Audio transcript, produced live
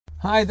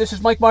Hi, this is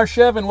Mike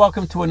Marshev, and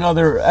welcome to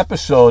another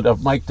episode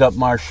of Mic'd Up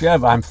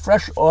Marshev. I'm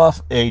fresh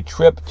off a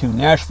trip to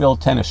Nashville,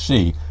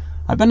 Tennessee.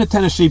 I've been to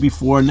Tennessee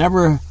before,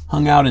 never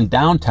hung out in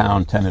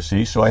downtown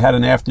Tennessee, so I had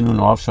an afternoon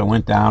off, so I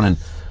went down and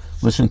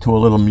listened to a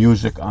little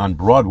music on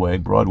Broadway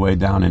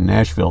down in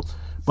Nashville.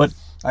 But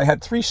I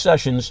had 3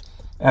 sessions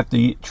at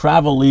the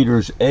Travel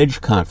Leaders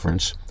Edge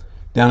Conference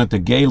down at the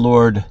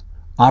Gaylord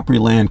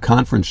Opryland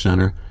Conference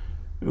Center.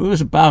 It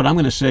was about, I'm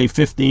going to say,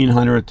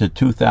 1,500 to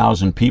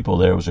 2,000 people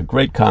there. It was a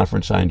great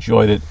conference. I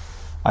enjoyed it.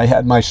 I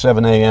had my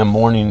 7 a.m.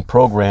 morning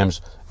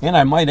programs, and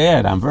I might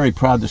add, I'm very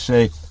proud to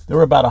say, there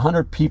were about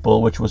 100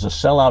 people, which was a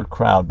sellout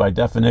crowd by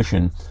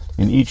definition,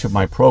 in each of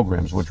my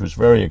programs, which was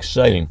very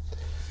exciting.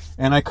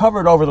 And I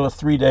covered over the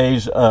 3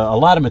 days a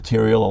lot of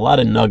material, a lot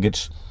of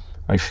nuggets.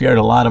 I shared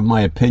a lot of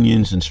my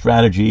opinions and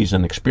strategies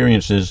and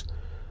experiences,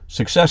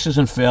 successes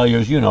and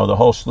failures, you know, the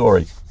whole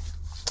story.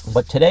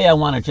 But today I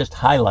want to just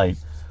highlight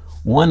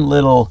one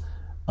little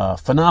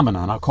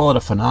phenomenon, I'll call it a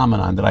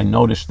phenomenon, that I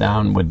noticed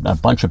down with a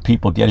bunch of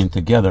people getting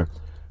together,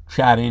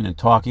 chatting and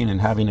talking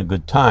and having a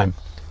good time.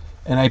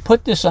 And I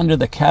put this under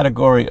the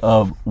category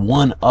of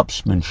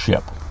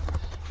one-upsmanship.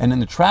 And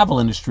in the travel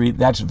industry,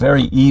 that's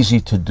very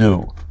easy to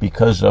do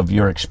because of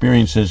your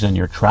experiences and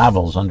your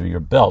travels under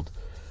your belt.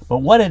 But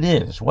what it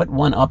is, what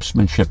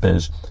one-upsmanship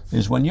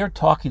is when you're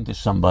talking to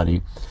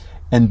somebody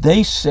and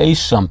they say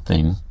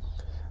something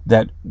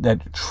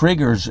that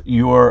triggers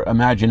your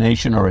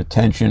imagination or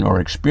attention or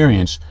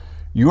experience,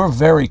 you're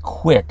very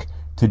quick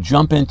to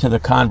jump into the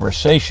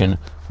conversation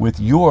with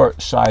your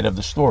side of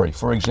the story.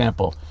 For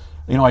example,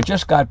 I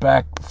just got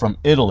back from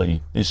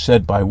Italy, is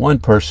said by one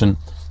person,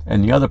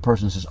 and the other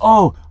person says,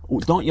 "Oh,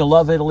 don't you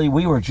love Italy?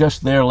 We were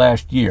just there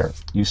last year."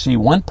 You see,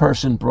 one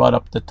person brought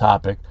up the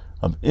topic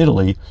of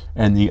Italy,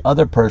 and the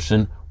other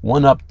person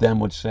one-upped them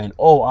with saying,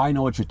 "Oh, I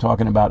know what you're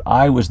talking about.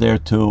 I was there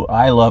too.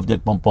 I loved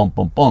it, boom, boom,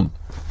 boom, boom."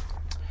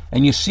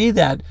 And you see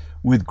that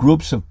with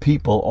groups of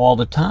people all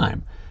the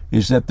time,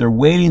 is that they're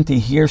waiting to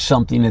hear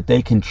something that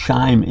they can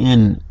chime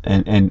in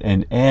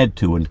and add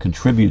to and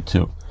contribute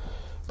to.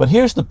 But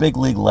here's the big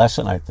league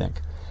lesson, I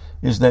think,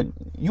 is that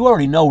you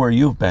already know where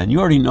you've been. You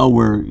already know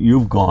where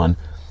you've gone.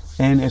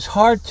 And it's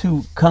hard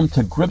to come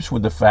to grips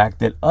with the fact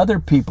that other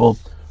people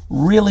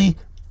really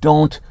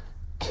don't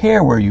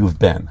care where you've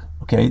been.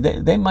 Okay,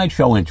 they might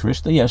show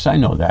interest. Yes, I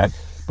know that.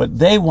 But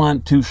they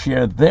want to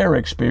share their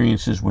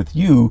experiences with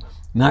you,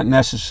 not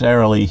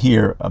necessarily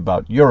hear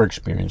about your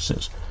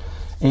experiences.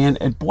 And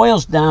it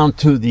boils down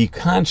to the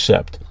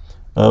concept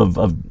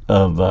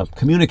of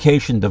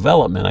communication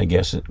development, I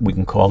guess we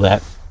can call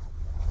that,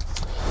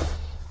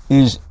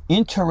 is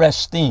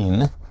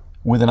interesting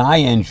with an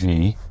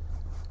ing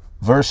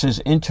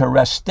versus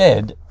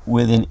interested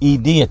with an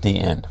ed at the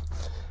end.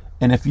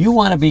 And if you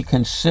want to be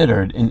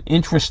considered an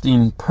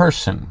interesting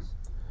person,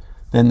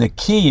 then the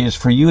key is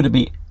for you to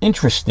be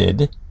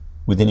interested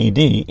with an ed,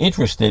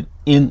 interested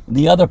in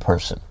the other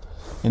person.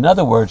 In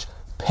other words,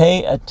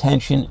 pay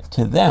attention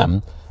to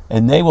them,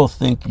 and they will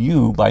think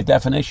you, by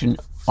definition,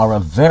 are a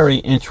very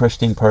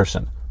interesting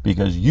person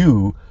because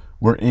you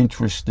were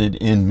interested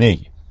in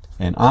me.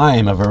 And I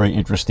am a very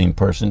interesting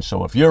person,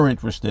 so if you're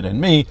interested in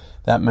me,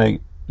 that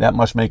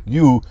must make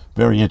you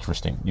very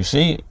interesting. You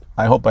see,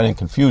 I hope I didn't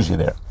confuse you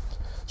there.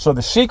 So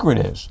the secret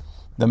is,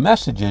 the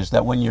message is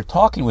that when you're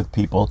talking with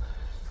people,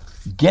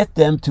 get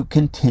them to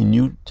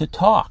continue to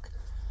talk.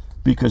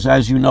 Because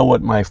as you know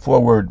what my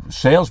forward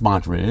sales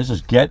mantra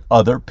is get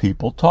other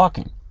people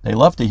talking. They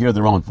love to hear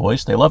their own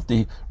voice. They love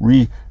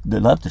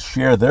to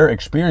share their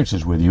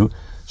experiences with you.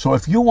 So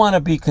if you want to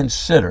be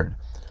considered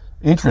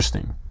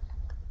interesting,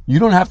 you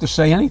don't have to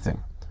say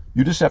anything.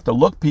 You just have to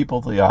look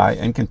people in the eye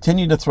and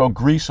continue to throw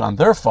grease on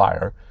their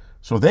fire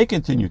so they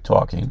continue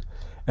talking.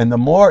 And the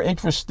more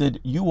interested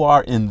you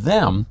are in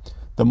them,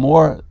 the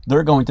more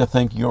they're going to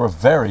think you're a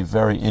very,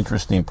 very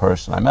interesting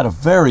person. I met a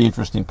very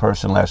interesting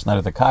person last night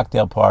at the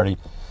cocktail party,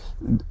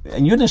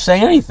 and you didn't say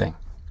anything.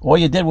 All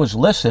you did was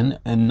listen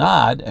and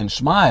nod and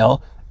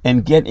smile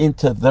and get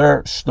into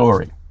their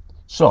story.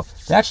 So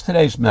that's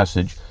today's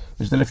message,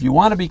 is that if you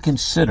want to be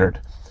considered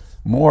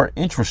more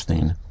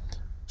interesting,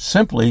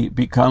 simply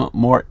become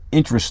more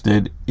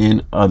interested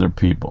in other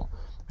people.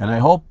 And I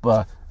hope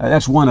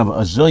that's one of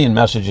a zillion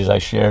messages I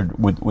shared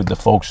with the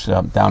folks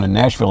down in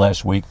Nashville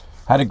last week.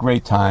 Had a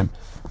great time.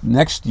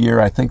 Next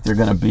year, I think they're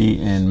going to be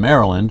in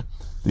Maryland,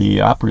 the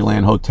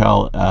Opryland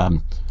Hotel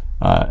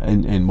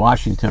in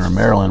Washington or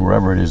Maryland,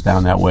 wherever it is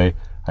down that way.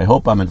 I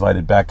hope I'm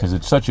invited back because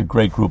it's such a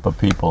great group of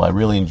people. I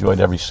really enjoyed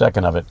every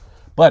second of it.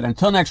 But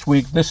until next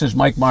week, this is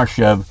Mike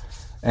Marshev,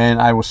 and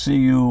I will see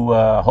you,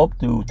 hope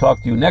to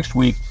talk to you next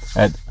week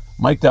at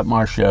Mic'd Up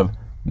Marshev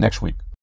next week.